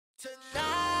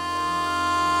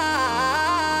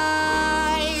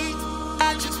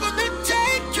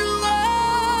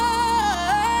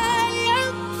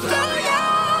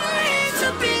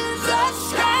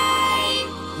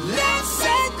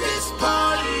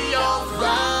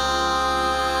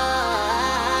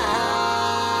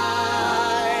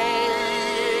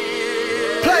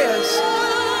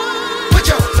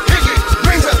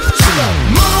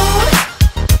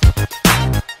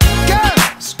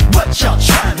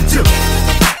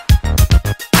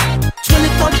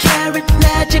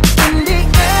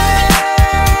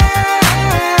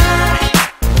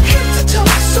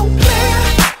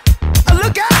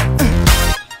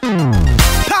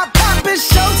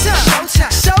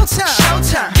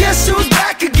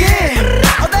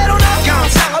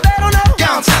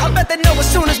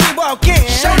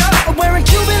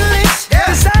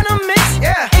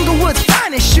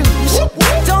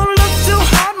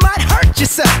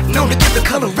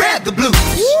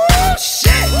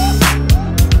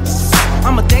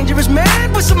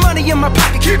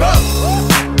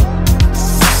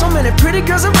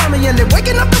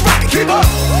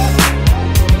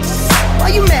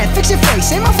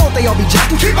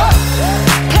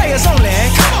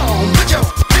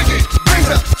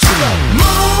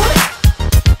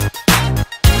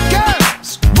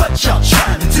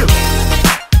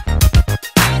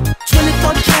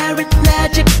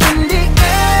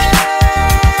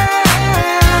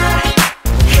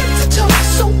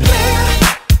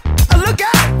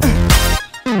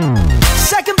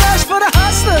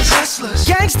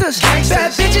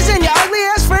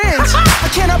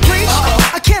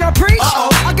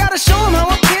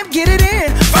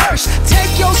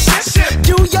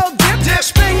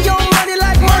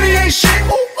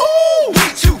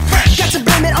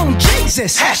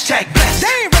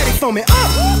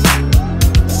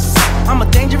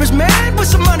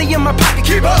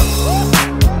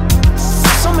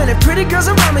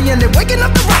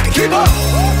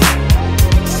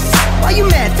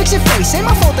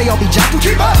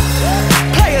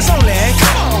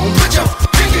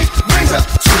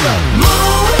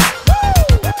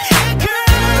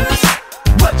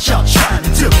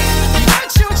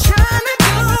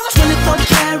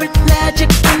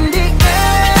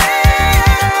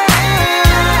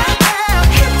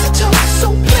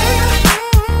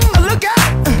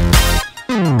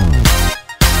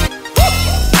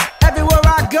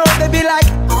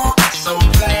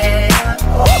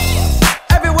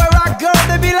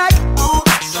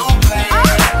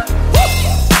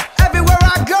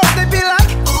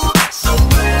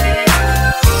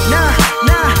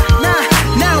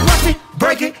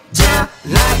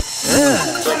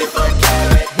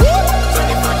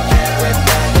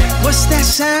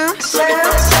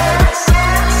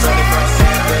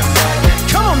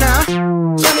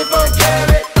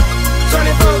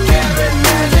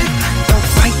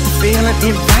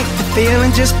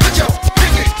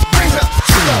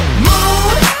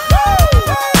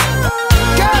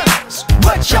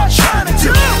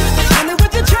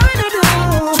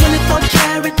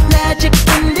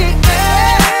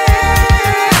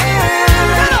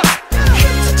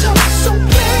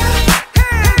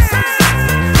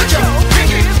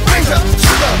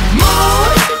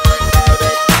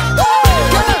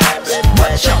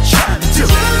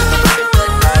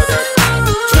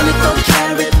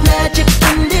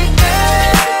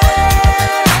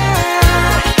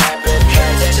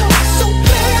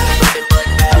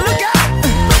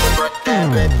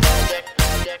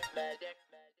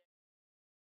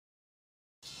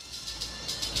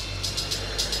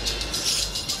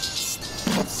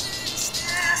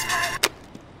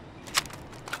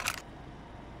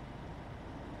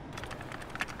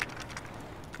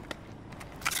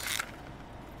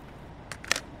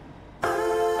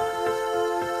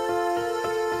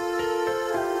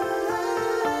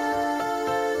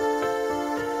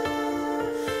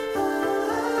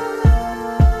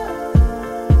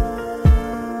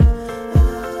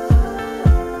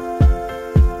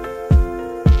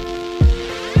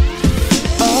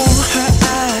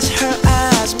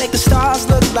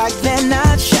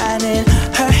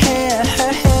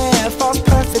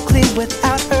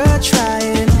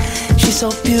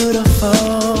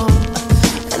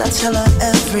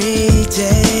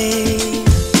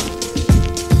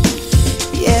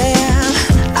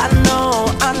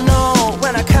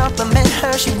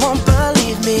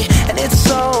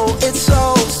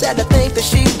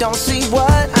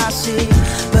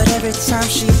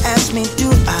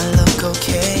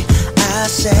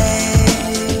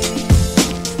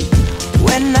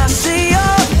When I see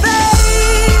your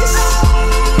face,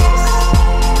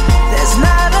 there's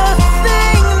not a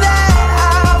thing that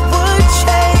I would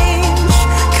change.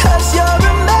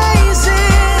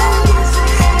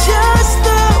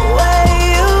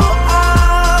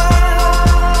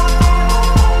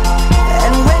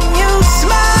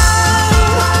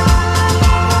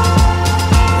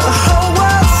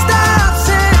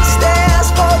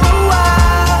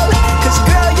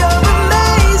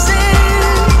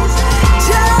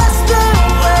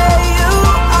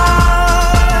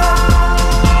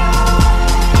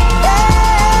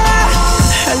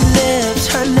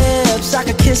 I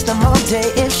could kiss them all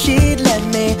day if she'd let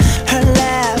me. Her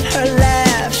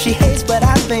laugh, she hates but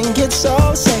I think it's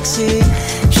so sexy.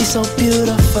 She's so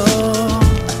beautiful,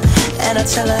 and I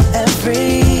tell her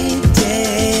every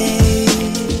day.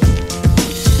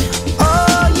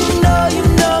 Oh, you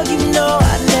know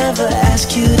I never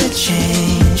ask you to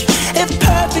change. If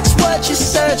perfect's what you're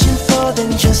searching for,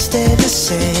 then just stay the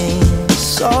same.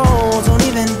 So don't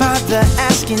even bother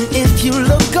asking if you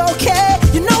look okay.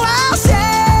 You know I'll say,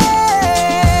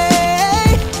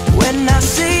 when I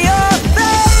see your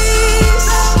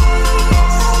face,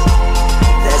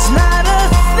 there's not a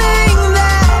thing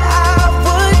that I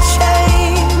would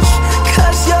change.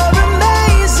 'Cause you're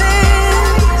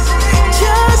amazing,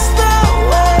 just the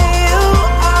way you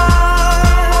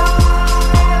are.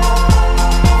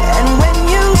 And when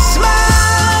you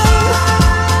smile,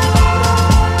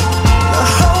 the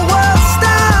whole world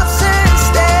stops and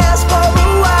stares for a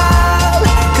while.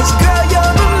 'Cause girl,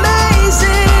 you're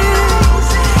amazing,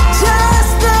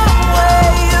 just the way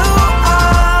you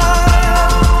are.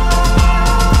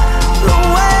 The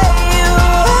way you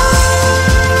are.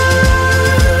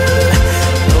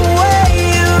 The way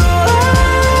you are.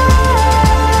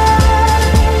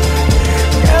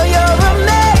 Girl, you're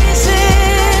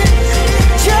amazing,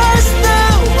 just the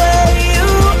way you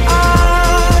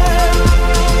are.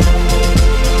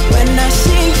 When I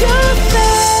see your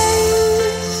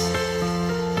face,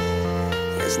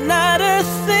 there's not a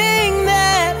thing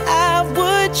that I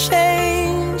would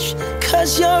change.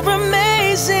 'Cause you're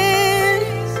amazing,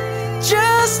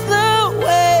 just the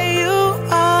way you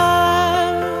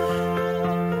are.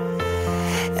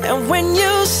 And when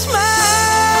you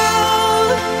smile,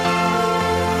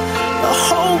 the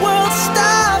whole world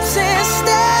stops and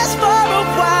stares for a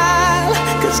while.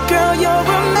 'Cause girl, you're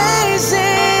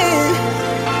amazing,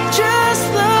 just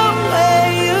the way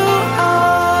you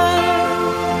are.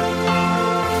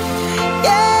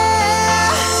 Yeah.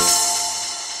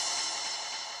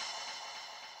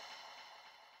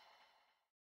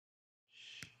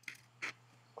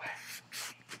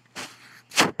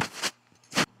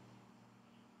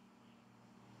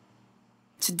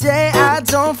 Today I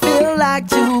don't feel like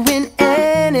doing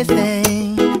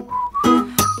anything.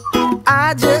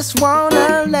 I just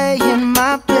wanna lay in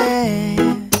my bed.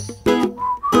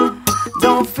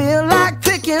 Don't feel like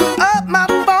picking up my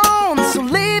phone, so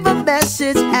leave a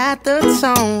message at the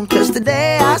tone. 'Cause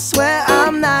today I swear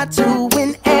I'm not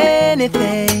doing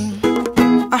anything.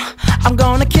 I'm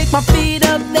gonna kick my feet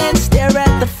up, then stare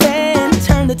at the fan.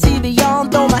 Turn the TV on,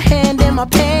 throw my hand in my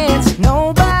pants.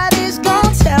 Nobody's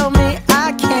gonna tell me I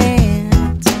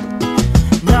can't.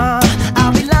 Nah,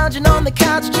 I'll be lounging on the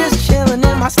couch, just chilling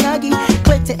in my Snuggie.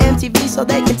 Click to MTV so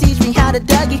they can teach me how to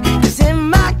Dougie. 'Cause in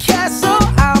my castle,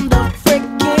 I'm the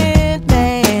freaking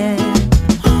man.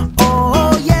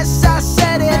 Oh, yes, I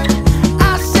said it.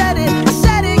 I said it. I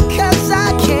said it 'cause I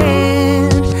can.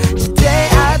 Today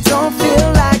I don't feel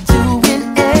like doing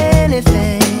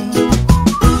anything.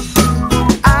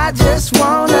 I just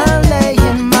wanna lay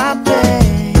in my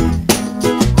bed.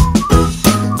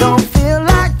 Don't feel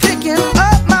like picking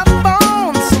up my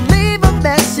phone, so leave a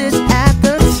message at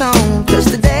the tone. 'Cause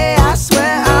today I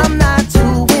swear I'm not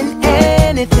doing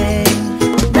anything.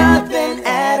 Nothing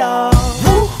at all.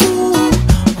 Woo-hoo,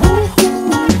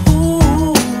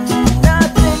 woo-hoo,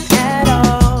 nothing at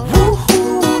all.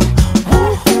 Woo-hoo,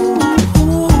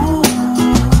 woo-hoo.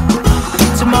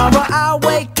 Tomorrow I'll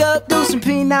wake up, do some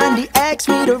P90X,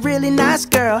 meet a really nice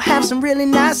girl, have some really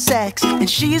nice sex, and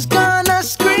she's gonna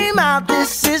scream out,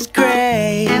 "This is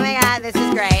great." Oh my god, this is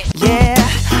great. Yeah,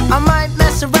 I might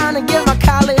mess around and get my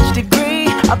college degree.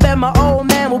 I bet my old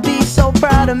man will be so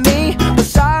proud of me. But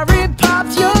sorry,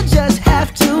 Pops, you'll just have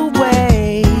to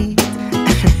wait.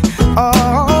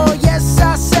 Oh, yes,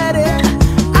 I said it.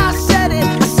 I said it.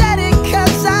 I said it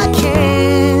 'cause I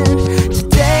can.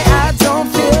 Today I don't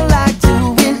feel like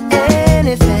doing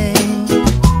anything.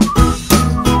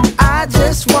 I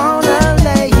just wanna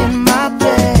lay in my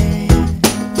bed.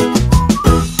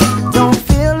 Don't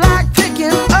feel like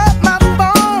picking up my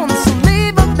phone, so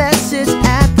leave a message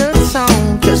at the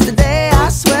tone. 'Cause today I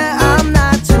swear I'm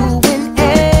not doing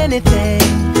anything.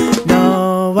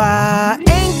 No, I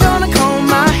ain't gonna comb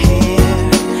my hair,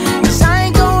 'cause I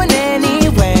ain't going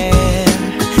anywhere.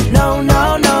 No, no,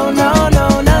 no, no, no,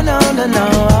 no, no, no, no.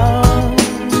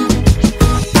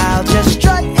 I'll just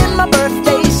strut in my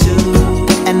birthday suit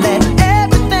and let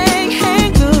everything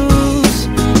hang loose.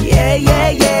 Yeah, yeah,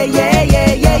 yeah, yeah,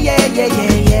 yeah, yeah, yeah, yeah,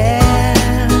 yeah, yeah.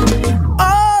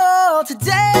 Oh,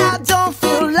 today I don't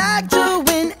feel like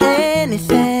doing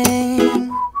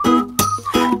anything.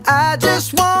 I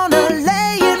just wanna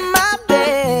lay in my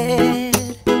bed.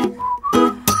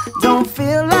 Don't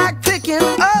feel like picking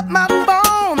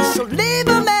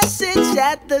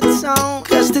at the tone.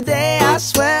 Cause today I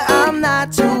swear I'm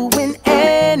not doing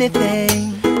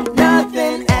anything,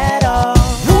 nothing at all.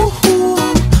 Woo-hoo,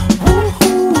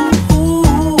 woo-hoo,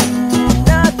 woo-hoo,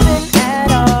 nothing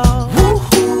at all.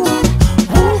 Woo-hoo,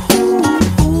 woo-hoo,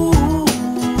 woo-hoo,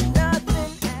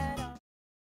 nothing at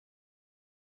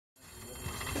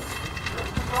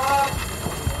all.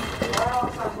 Right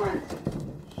outside, please.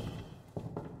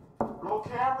 Roll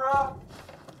camera.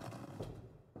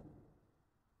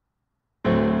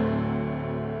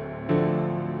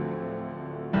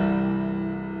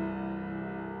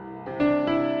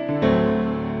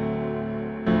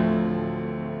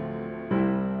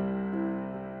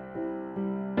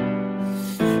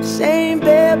 Same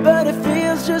bed, but it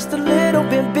feels just a little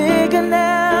bit bigger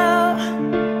now.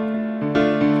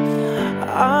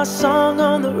 Our song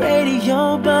on the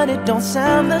radio, but it don't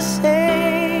sound the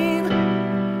same.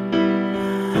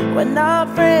 When our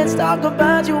friends talk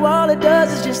about you, all it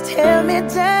does is just tear me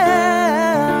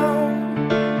down.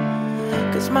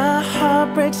 Cause my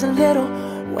heart breaks a little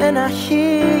when I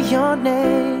hear your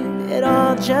name. It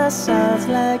all just sounds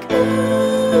like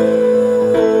ooh.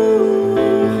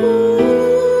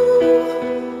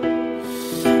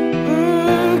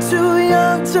 Too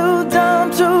young, too dumb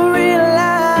to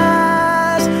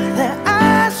realize that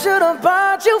I should have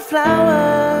bought you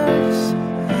flowers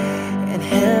and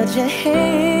held your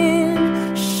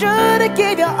hand. Should have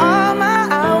gave you all my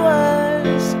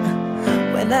hours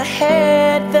when I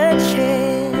had the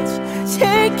chance.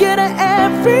 Take you to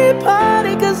every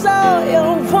party, cause all you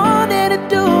wanted to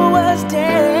do was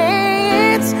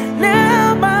dance.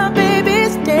 Now my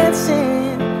baby's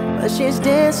dancing, but she's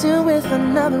dancing with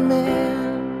another man.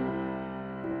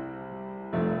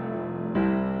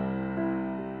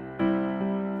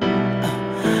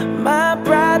 My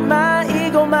pride, my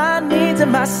ego, my needs,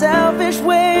 and my selfish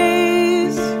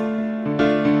ways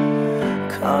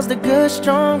caused a good,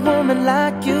 strong woman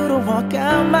like you to walk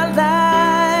out my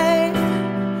life.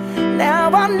 Now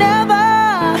I'll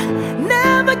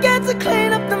never get to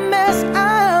clean up the mess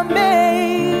I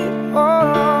made.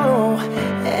 Oh,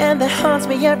 and that haunts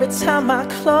me every time I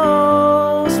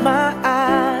close my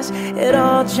eyes. It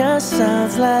all just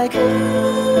sounds like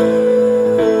ooh.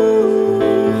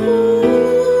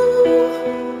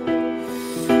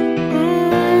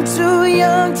 Too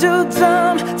young, too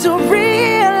dumb to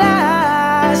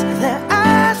realize that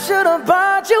I should have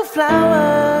bought you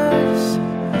flowers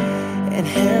and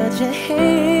held your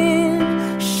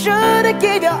hand. Should have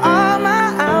gave you all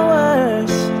my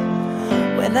hours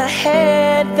when I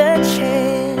had the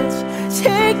chance.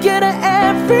 Take you to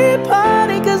every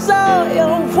party, cause all you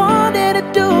wanted to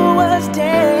do was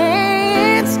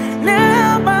dance.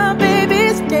 Now my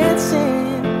baby's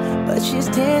dancing, but she's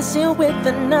dancing with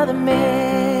another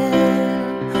man.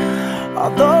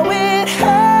 Although it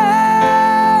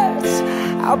hurts,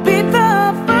 I'll be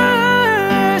the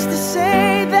first to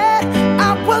say that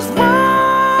I was wrong.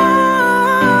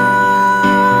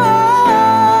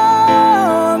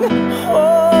 Oh,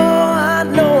 I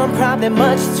know I'm probably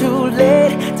much too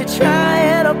late to try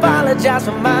and apologize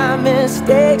for my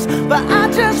mistakes, but I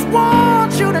just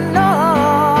want you to know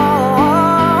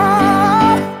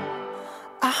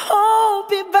I hope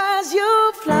he buys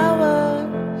you flowers,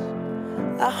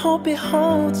 I hope he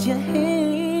holds your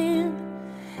hand,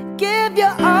 give you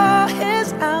all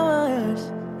his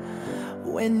hours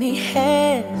when he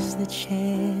has the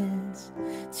chance.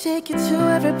 Take you to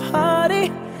every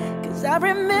party, cause I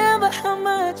remember how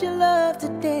much you love to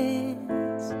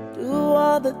dance. Do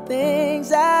all the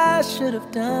things I should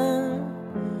have done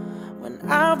when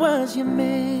I was your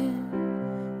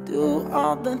man. Do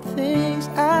all the things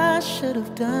I should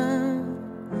have done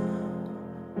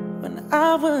when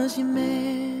I was your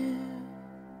man.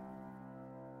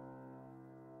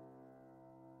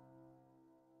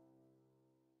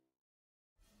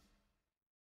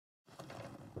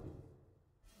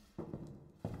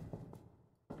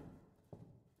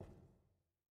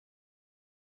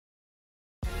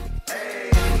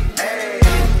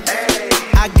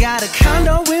 I got a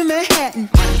condo in Manhattan.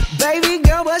 Baby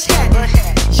girl, what's happening?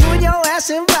 You and your ass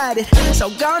invited, so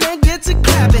gonna get to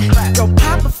clapping. Go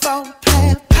pop it for a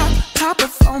plan, pop it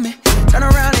for me. Turn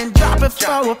around and drop it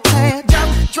for a plan,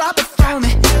 drop it for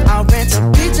me. I'll rent a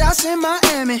beach house in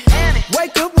Miami.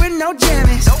 Wake up with no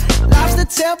jammies. Lobster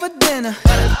tail for dinner.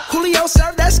 Julio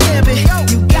served that scampi.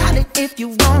 You got it if you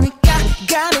want it.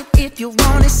 Got it if you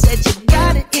want it. Said you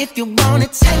got it if you want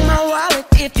it. Take my wallet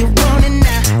if you want it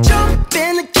now. Jump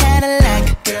in the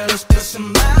Cadillac. Girl, let's put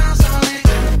some miles on it.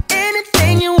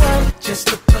 Anything you want, just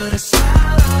to put a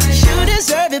smile on it. You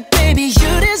deserve it, baby,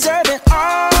 you deserve it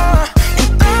all.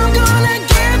 And I'm gonna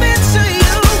give it to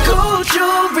you. Gold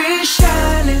jewelry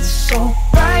shining so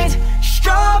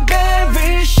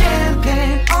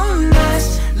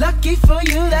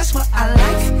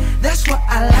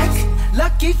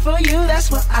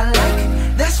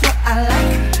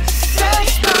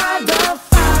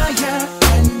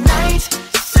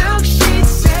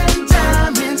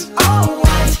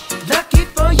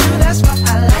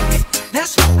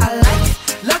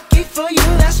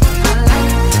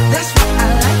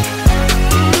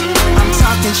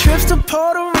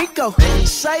Puerto Rico.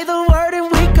 Say the word and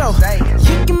we go.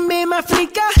 You can be my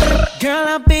flica, girl,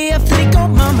 I'll be a flico,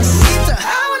 mamacita.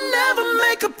 I would never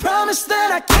make a promise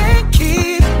that I can't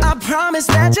keep. I promise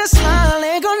that your smile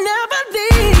ain't gon' never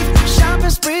leave. Shopping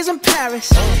sprees in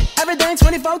Paris, everything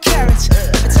 24 carats.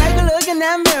 Take a look in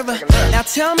that mirror. Now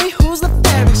tell me who's the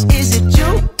fairest. Is it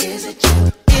you? Is it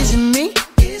you? Is it me?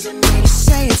 Is it me?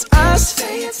 Say it's us,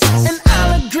 and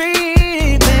I'll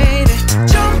agree, baby.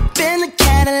 Jump in the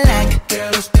Cadillac,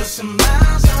 girl, let's put some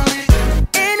miles on it.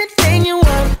 Anything you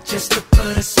want, just to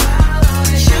put a smile on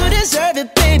it. You deserve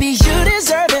it, baby, you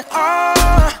deserve it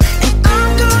all. And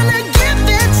I'm gonna give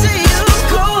it to you.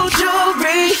 Gold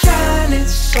jewelry, shining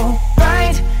so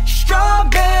bright.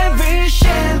 Strawberry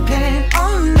champagne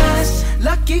on us.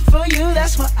 Lucky for you,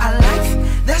 that's what I like.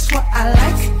 That's what I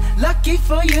like. Lucky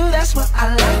for you, that's what I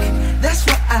like. That's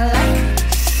what I like.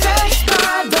 Sex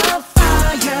by the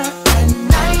fire at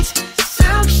night.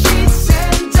 Silk sheets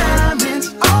and diamonds,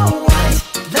 all white.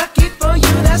 Lucky for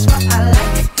you, that's what I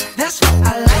like. That's what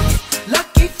I like.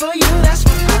 Lucky for you, that's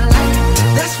what I like.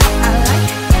 That's what I like.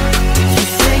 You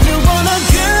say you want a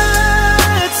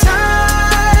good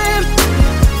time,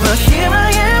 but here I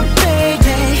am,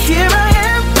 baby. Here I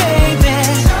am, baby.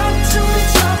 Talk to me,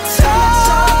 talk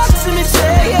to me,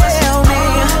 tell me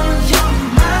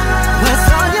what's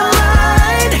on your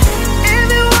mind. If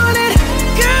you want it,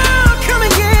 girl, come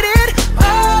and get it.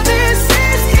 All this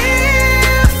is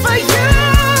here for you.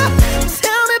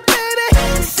 Tell me, baby,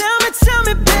 tell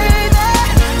me, baby,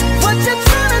 what you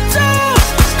tryna do?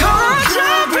 Gold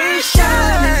jewelry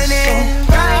shining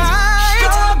bright.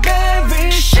 Strawberry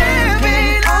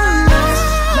champagne on us.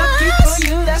 Lucky for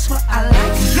you, that's what I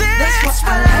like. That's what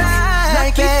I like.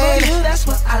 Lucky for you, that's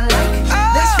what I like.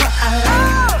 That's what I like.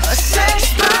 Sex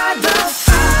by the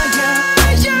fire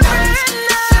at night.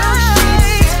 Silk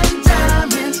sheets and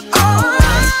diamonds, all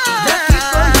white. Lucky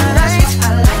for you, that's what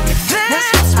I like. That's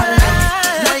what I like.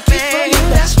 Lucky for you,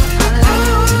 that's what I like.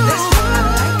 That's what I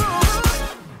like.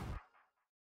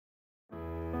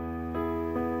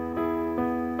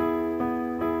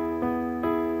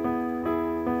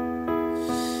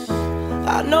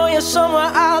 I know you're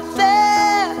somewhere out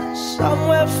there,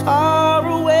 somewhere far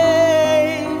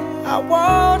away. I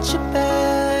want you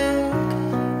back.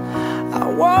 I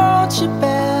want you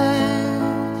back.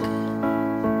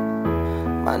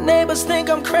 My neighbors think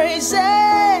I'm crazy,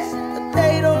 but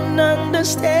they don't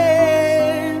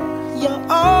understand. You're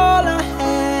all I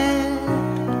had.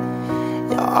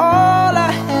 You're all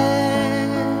I had.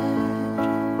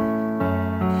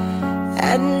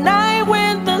 At night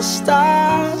when the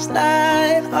stars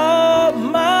light up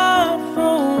my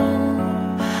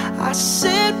room, I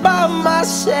sit by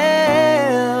myself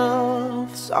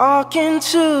talking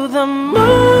to the moon,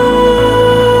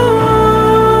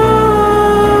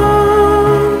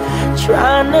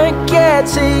 trying to get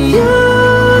to you.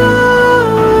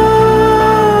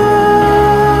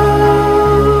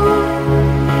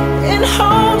 In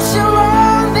hopes you're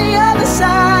on the other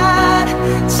side,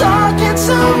 talking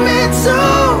to me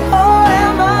too. Or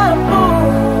am I a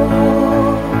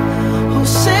fool who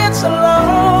sits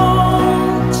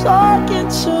alone, talking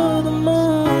to the moon?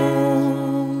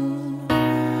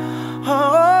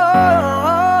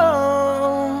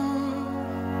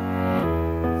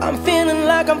 I'm feeling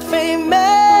like I'm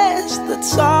famous, the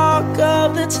talk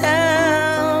of the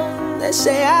town. They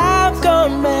say I've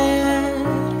gone mad.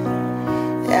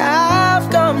 Yeah, I've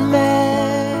gone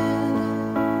mad.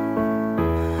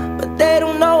 But they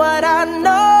don't know what I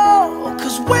know.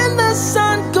 'Cause when the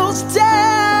sun goes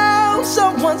down,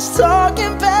 someone's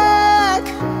talking back.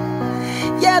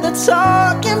 Yeah, they're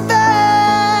talking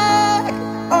back.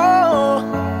 Oh,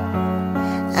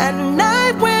 at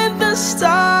night when the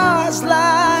stars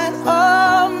light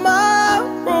up my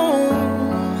room,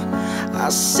 I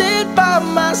sit by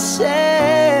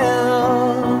myself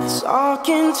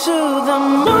talking to the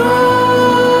moon,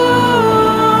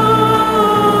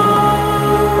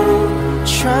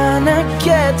 trying to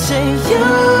get to you.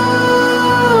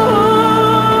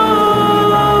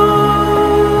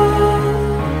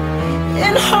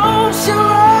 In hopes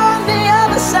you're on the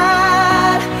other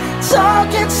side,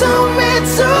 talking to me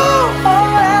too. Or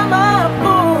am I a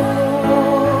fool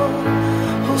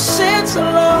who sits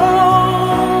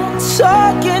alone,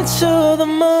 talking to the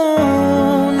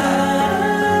moon?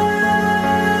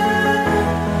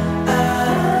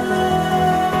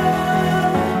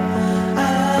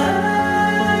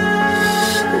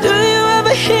 Do you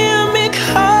ever hear me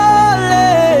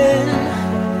calling?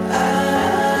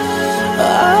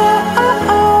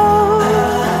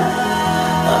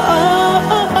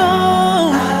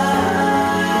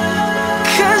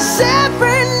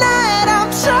 Every night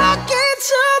I'm talking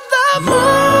to the moon.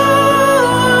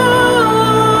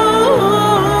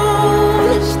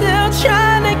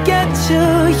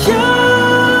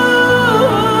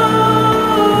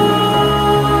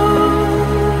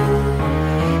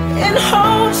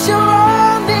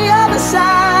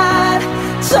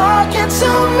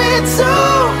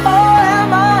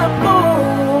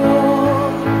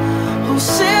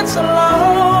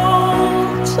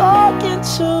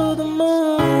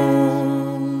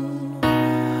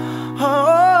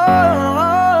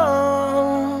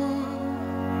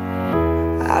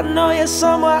 here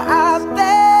somewhere out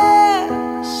there,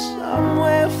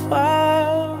 somewhere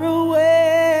far away.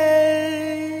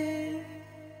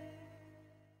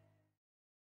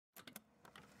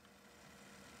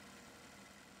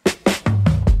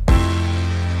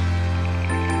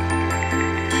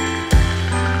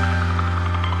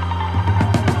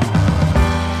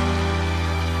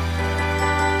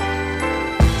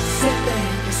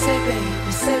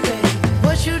 Say baby,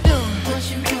 what you doing?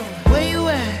 Where you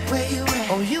at?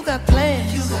 Oh, you got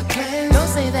plans. Don't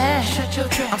say that. Shut your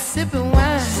trap. I'm sipping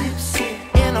wine.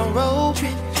 In a robe.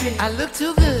 I look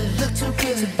too good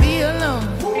to be alone.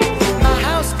 My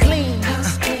house clean.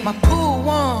 My pool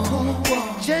warm.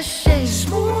 Just shake.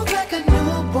 Smooth like a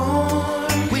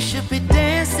newborn. We should be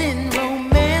dancing,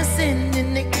 romancing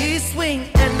in the east wing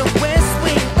and the west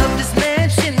wing of this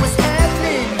mansion. What's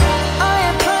happening? I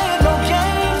ain't playing no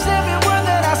games. Every word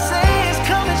that I say is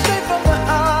coming straight from the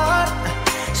heart.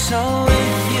 So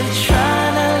if you're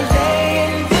trying to lay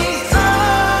in these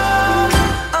arms,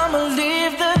 I'ma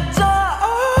leave the door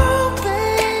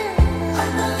open.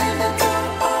 I'ma leave the door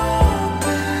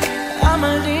open.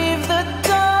 I'ma leave the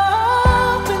door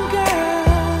open, girl.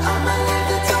 I'ma leave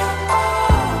the door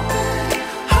open.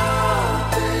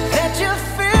 Let you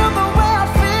feel the way I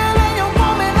feel, and you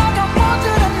want me like I want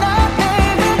you tonight,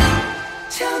 baby.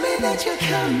 Tell me that you're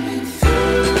coming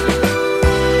through.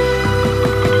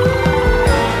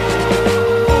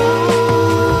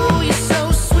 Ooh, you're so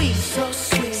sweet, so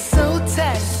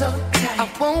tight. I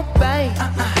won't bite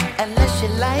unless you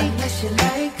like.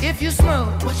 If you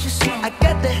smoke, what you smoke? I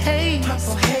got the haze.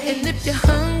 And if you're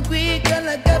hungry, girl,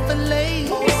 I got filet.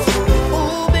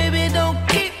 Ooh, baby, don't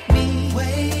keep me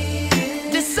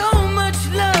waiting. There's so much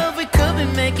love we could be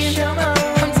making.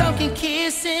 I'm talking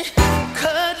kissing,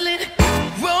 cuddling,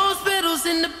 rose petals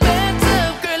in the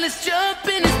bathtub. Girl, it's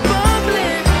jumping, it's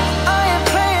bubbling. I ain't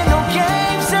playing no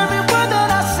games. Every word that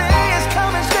I say is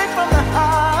coming straight from the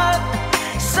heart.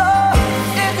 So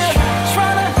if you're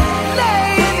trying to lay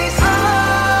in these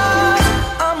arms,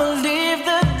 I'ma leave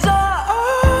the door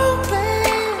open.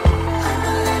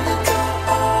 I'ma leave the door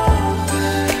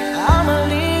open. I'ma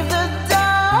leave the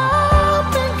door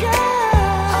open,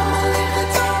 girl. I'ma leave the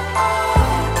door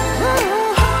open.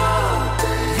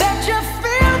 Let you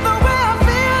feel the way I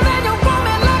feel, and you want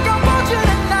me like I want you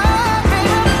tonight,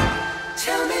 baby.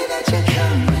 Tell me that you're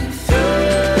coming through.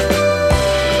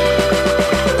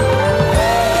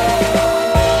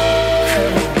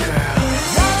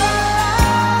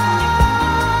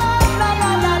 La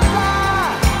la la la,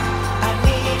 I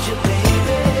need you,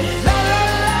 baby. La la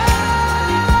la,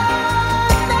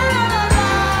 la la la la,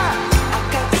 I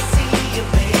got to see you,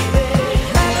 baby.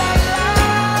 La la la,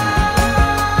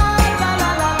 la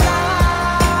la la la,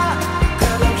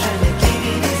 girl, I'm trying to give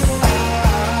you this.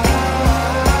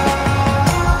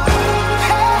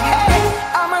 Hey,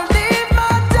 I'ma leave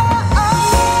my door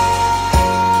open.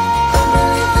 I'ma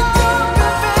leave the door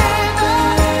open, baby.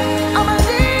 I'ma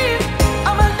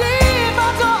leave my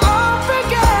door open,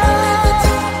 girl.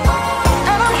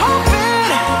 And I'm hoping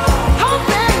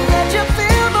that you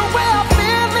feel the way I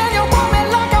feel, and you want me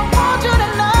like I want you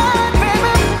tonight,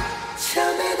 baby.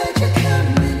 Tell me that you're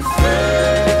coming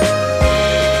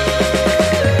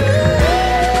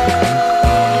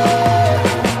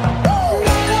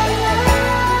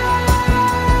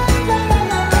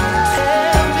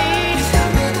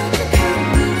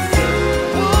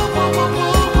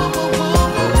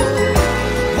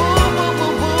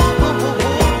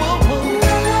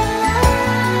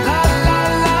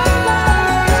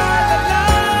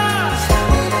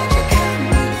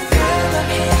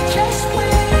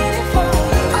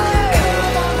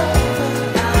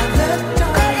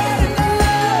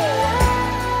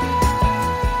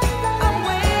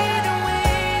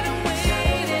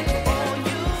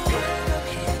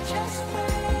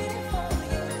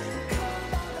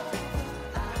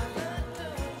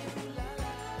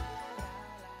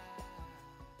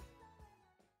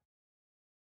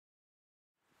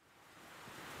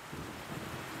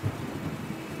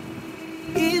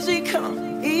Easy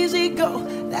come, easy go,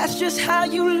 that's just how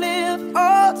you live.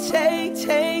 Oh,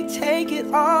 take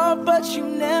it all, but you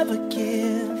never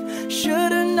give.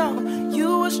 Should've known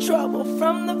you was trouble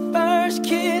from the first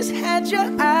kiss. Had your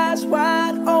eyes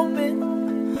wide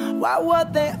open, why were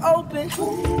they open?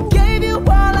 Gave you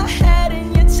all I had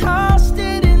and you tossed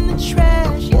it in the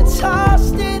trash. You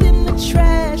tossed it in the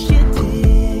trash, you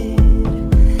did.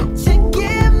 To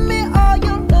give me all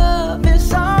your love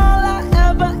is all I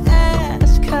ever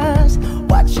ask. 'Cause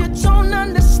what you don't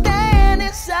understand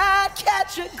is I'd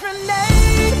catch a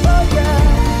grenade for ya,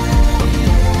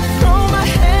 throw my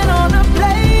hand on a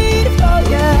blade for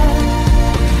ya.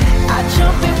 I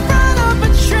jump in front of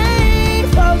a train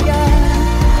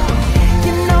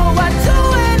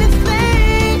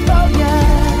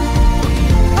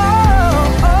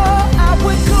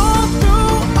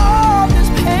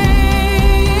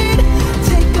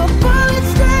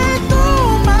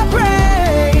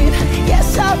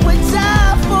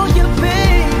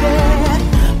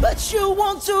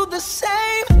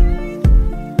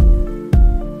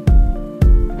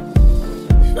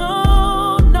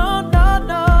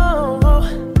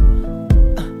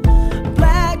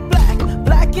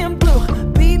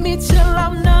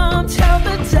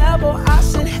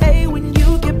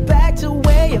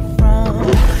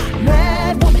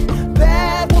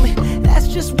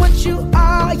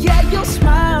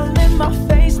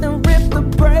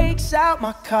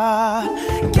my car.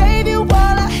 Gave you all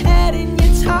I had and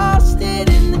you tossed it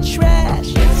in the trash.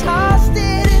 You tossed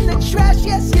it in the trash,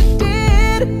 yes you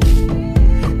did.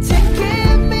 To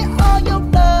give me all your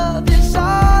love is all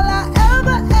I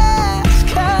ever ask.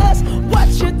 'Cause what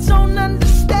you don't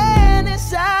understand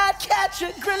is I'd catch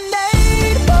a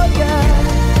grenade for ya.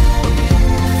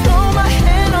 Throw my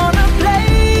hand on a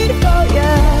blade for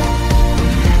ya.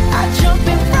 I'd jump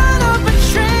in front of a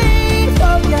train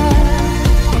for ya.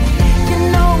 You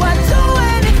know I'd do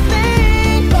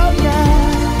anything for ya.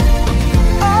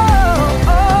 Oh,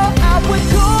 oh, I would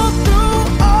go through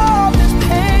all this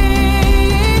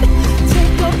pain.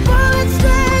 Take a bullet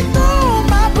straight through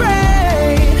my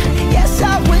brain. Yes,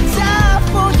 I would die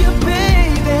for you,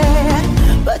 baby.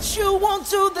 But you won't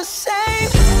do the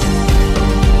same.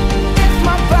 If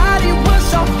my body was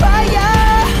on fire,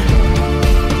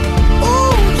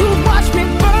 ooh, you watch me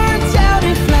burn down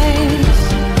in flames.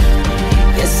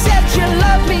 You said you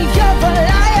love me, you're a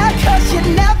liar. 'Cause you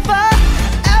never,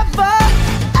 ever,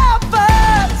 ever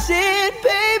did,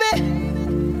 baby.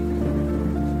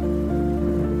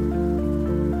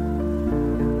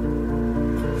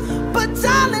 But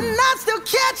darling, I'd still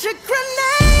catch a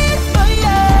grenade for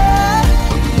ya.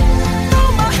 Throw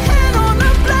my hand on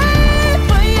a blade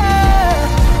for ya.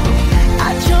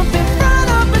 I'd jump in front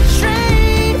of a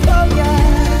train for ya.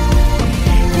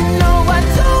 You know I'd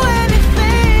do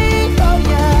anything for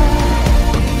ya.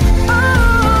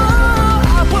 Oh,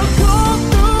 I would go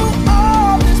through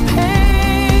all this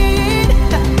pain.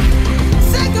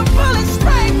 Take a bullet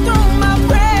straight through my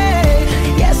brain.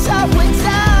 Yes, I would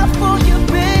die for you,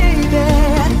 baby.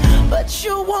 But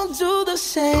you won't do the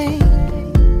same.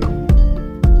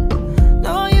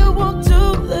 No, you won't do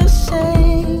the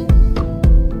same.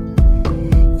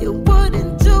 You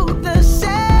wouldn't do the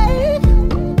same.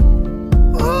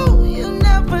 Ooh, you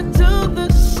never do the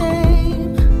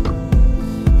same.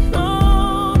 No,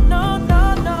 no, no,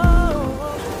 no.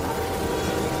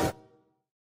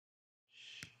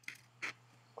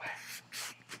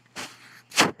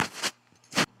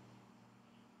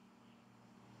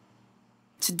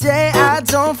 Today I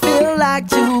don't feel like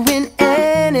doing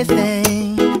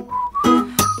anything.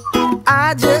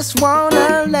 I just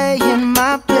wanna lay in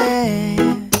my bed.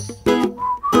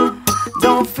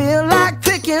 Don't feel like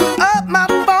picking up my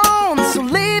phone, so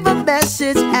leave a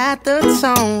message at the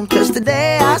tone. 'Cause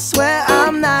today I swear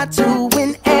I'm not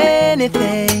doing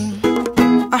anything.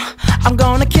 I'm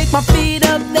gonna kick my feet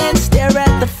up, then stare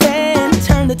at the fan.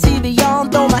 Turn the TV on,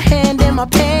 throw my hand in my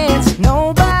pants.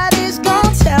 Nobody's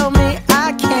gonna tell me I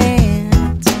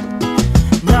can't.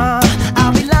 Nah,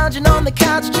 I'll be lounging on the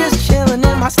couch, just chilling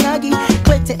in my Snuggie.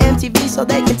 Click to MTV so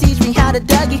they can teach me how to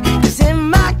Dougie. 'Cause in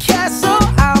my castle,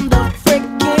 I'm the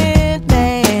freaking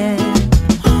man.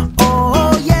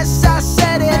 Oh, yes, I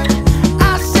said it.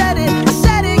 I said it. I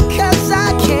said it 'cause I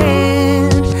can.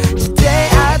 Today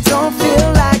I don't feel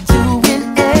like doing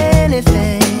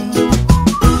anything.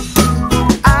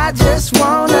 I just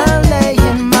wanna lay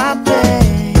in my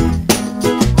bed.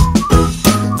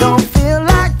 Don't feel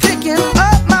like picking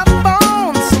up my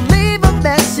phone, so leave a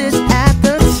message at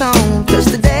the tone. 'Cause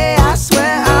today I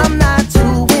swear I'm not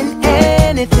doing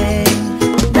anything.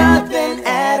 Nothing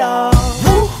at all.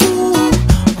 Woo-hoo,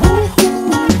 woo-hoo,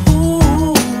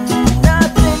 woo-hoo.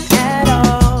 Nothing at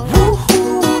all.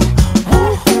 Woo-hoo,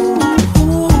 woo-hoo,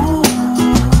 woo-hoo.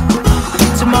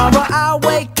 Tomorrow I'll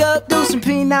wake up, do some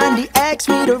P90X,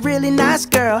 meet a really nice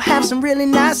girl, have some really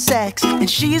nice sex, and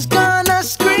she's gonna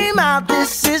scream out,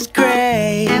 "This is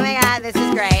great." Oh my god, this is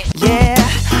great. Yeah,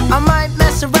 I might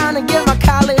mess around and get my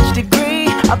college degree.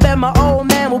 I bet my old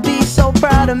man will be so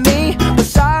proud of me. But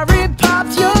sorry,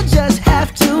 Pops, you'll just have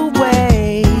to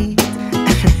wait.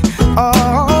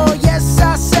 Oh, yes,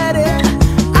 I said it.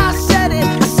 I said it.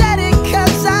 I said it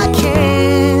 'cause I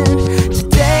can.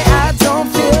 Today I don't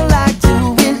feel like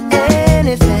doing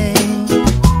anything.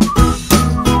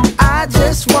 I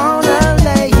just wanna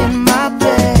lay in my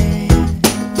bed.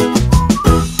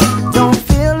 Don't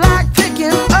feel like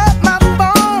picking up my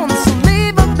phone, so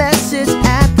leave a message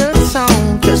at the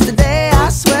tone. 'Cause today I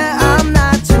swear I'm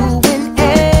not doing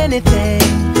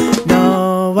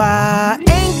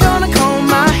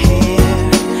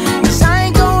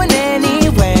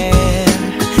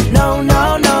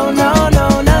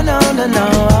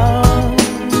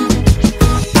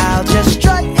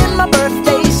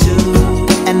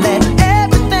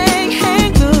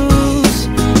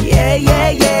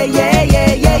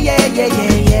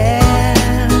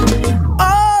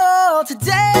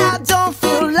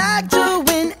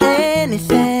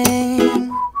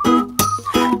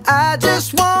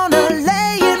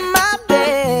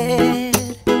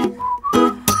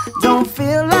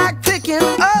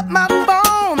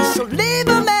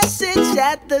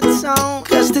at the tone.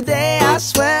 Cause today I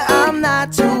swear I'm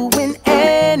not doing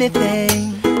anything.